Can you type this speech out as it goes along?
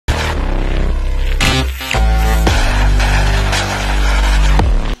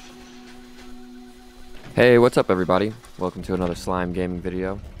Hey, what's up everybody? Welcome to another Slime gaming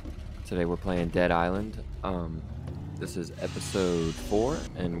video. Today we're playing Dead Island. This is episode 4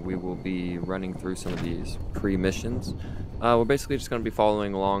 and we will be running through some of these pre-missions. We're basically just going to be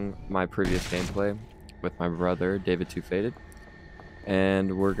following along my previous gameplay with my brother, David Too Faded.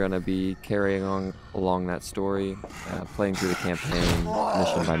 And we're going to be carrying on along that story, playing through the campaign,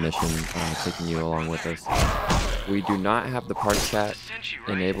 mission by mission, taking you along with us. We do not have the party chat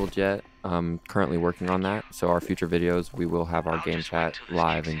enabled yet. I'm currently working on that, so our future videos we will have our game chat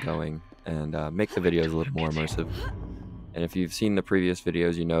live and going and make the videos a little more immersive. And if you've seen the previous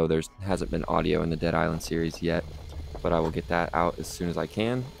videos, you know there hasn't been audio in the Dead Island series yet, but I will get that out as soon as I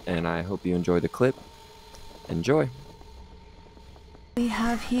can, and I hope you enjoy the clip. Enjoy! We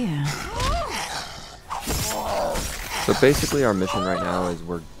have here. So basically our mission right now is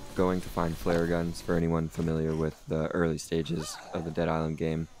we're going to find flare guns for anyone familiar with the early stages of the Dead Island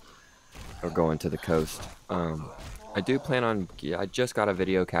game, or going to the coast. I do plan on, I just got a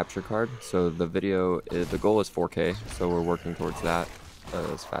video capture card, so the goal is 4K, so we're working towards that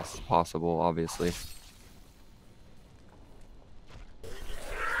as fast as possible, obviously.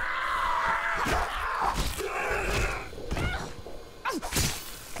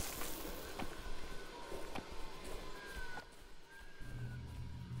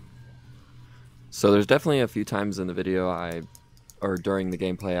 So there's definitely a few times in the video or during the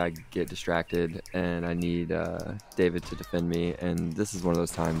gameplay I get distracted and I need David to defend me, and this is one of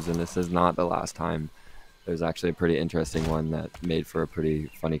those times, and this is not the last time. There's actually a pretty interesting one that made for a pretty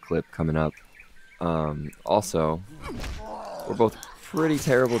funny clip coming up. Also, we're both pretty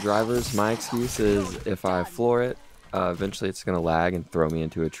terrible drivers. My excuse is if I floor it, eventually it's going to lag and throw me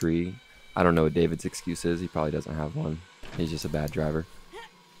into a tree. I don't know what David's excuse is. He probably doesn't have one. He's just a bad driver.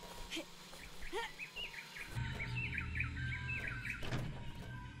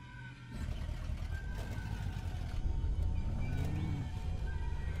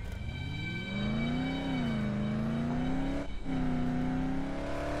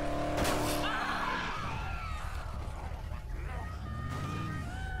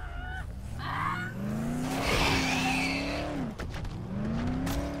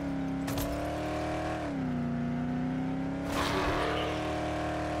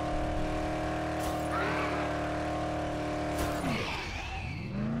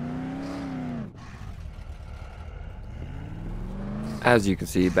 As you can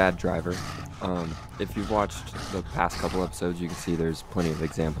see, bad driver. If you've watched the past couple episodes, you can see there's plenty of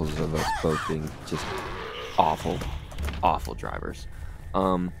examples of us both being just awful drivers.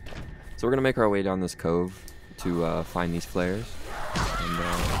 So we're gonna make our way down this cove to find these flares and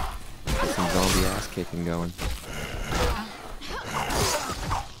get some zombie ass kicking going.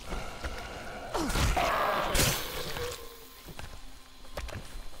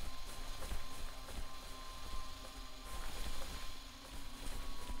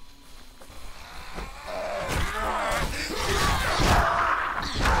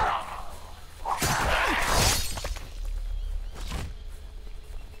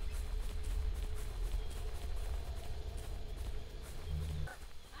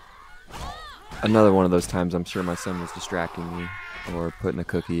 Another one of those times I'm sure my son was distracting me or putting a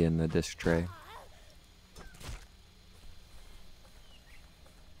cookie in the disc tray.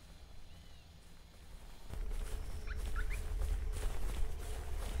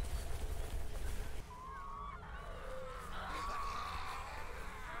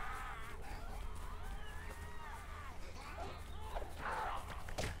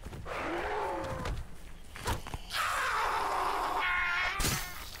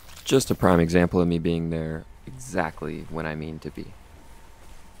 Just a prime example of me being there exactly when I mean to be.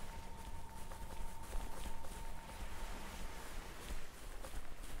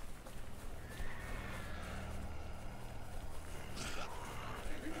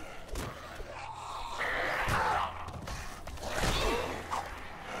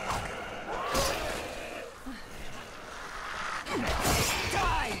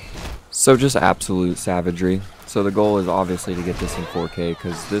 So just absolute savagery. So the goal is obviously to get this in 4K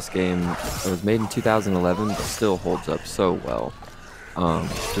because this game was made in 2011 but still holds up so well.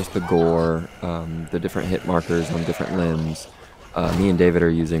 Just the gore, the different hit markers on different limbs. Me and David are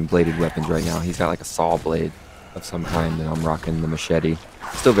using bladed weapons right now. He's got like a saw blade of some kind and I'm rocking the machete.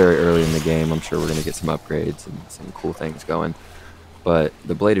 Still very early in the game. I'm sure we're going to get some upgrades and some cool things going. But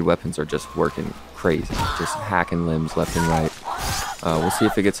the bladed weapons are just working crazy, just hacking limbs left and right. We'll see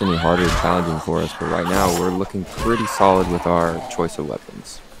if it gets any harder and challenging for us, but right now we're looking pretty solid with our choice of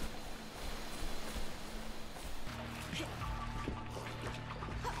weapons.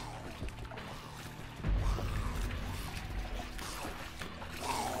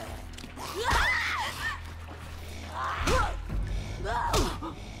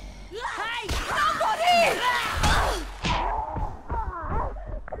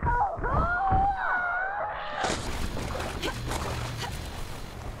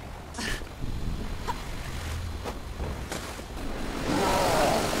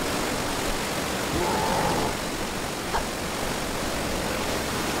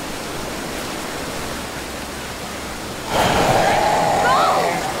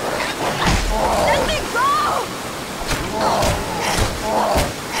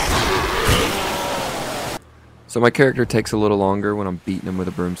 So my character takes a little longer when I'm beating him with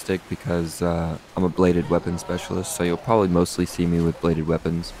a broomstick because I'm a bladed weapon specialist, so you'll probably mostly see me with bladed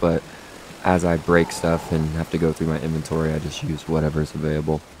weapons, but as I break stuff and have to go through my inventory, I just use whatever's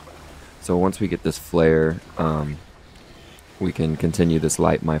available. So once we get this flare, we can continue this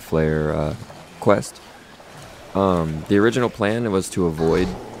light my flare quest. The original plan was to avoid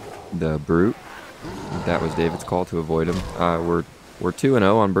the brute. That was David's call, to avoid him. We're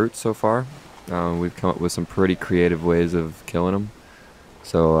 2-0 on brutes so far. We've come up with some pretty creative ways of killing them.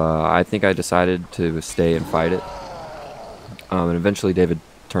 So I think I decided to stay and fight it. And eventually David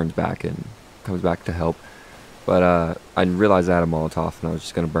turns back and comes back to help. But I realized I had a Molotov and I was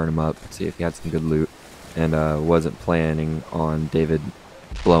just going to burn him up, see if he had some good loot. And wasn't planning on David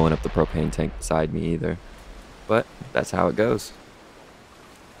blowing up the propane tank beside me either. But that's how it goes.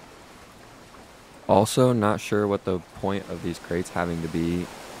 Also, not sure what the point of these crates having to be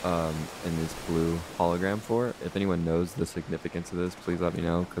in this blue hologram for. If anyone knows the significance of this, please let me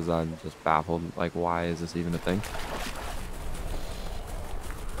know, because I'm just baffled. Like, why is this even a thing?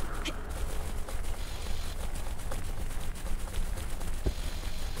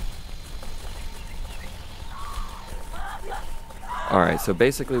 Alright, so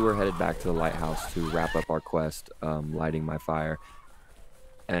basically we're headed back to the lighthouse to wrap up our quest, lighting my fire.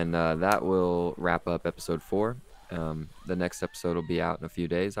 And that will wrap up episode 4. The next episode will be out in a few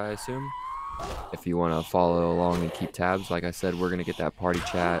days, I assume. If you want to follow along and keep tabs, like I said, we're going to get that party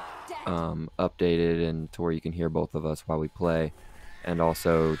chat updated and to where you can hear both of us while we play. And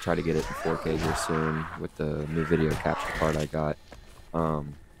also try to get it in 4K here soon with the new video capture card I got.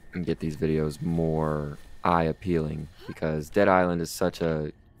 And get these videos more eye appealing, because Dead Island is such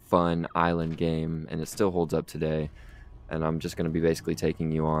a fun island game and it still holds up today. And I'm just going to be basically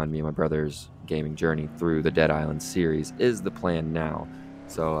taking you on me and my brother's gaming journey through the Dead Island series is the plan now.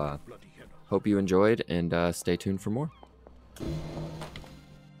 So hope you enjoyed, and stay tuned for more.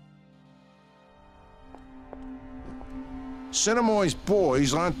 Cinemoy's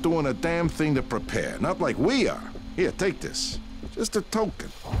boys aren't doing a damn thing to prepare. Not like we are. Here, take this. Just a token.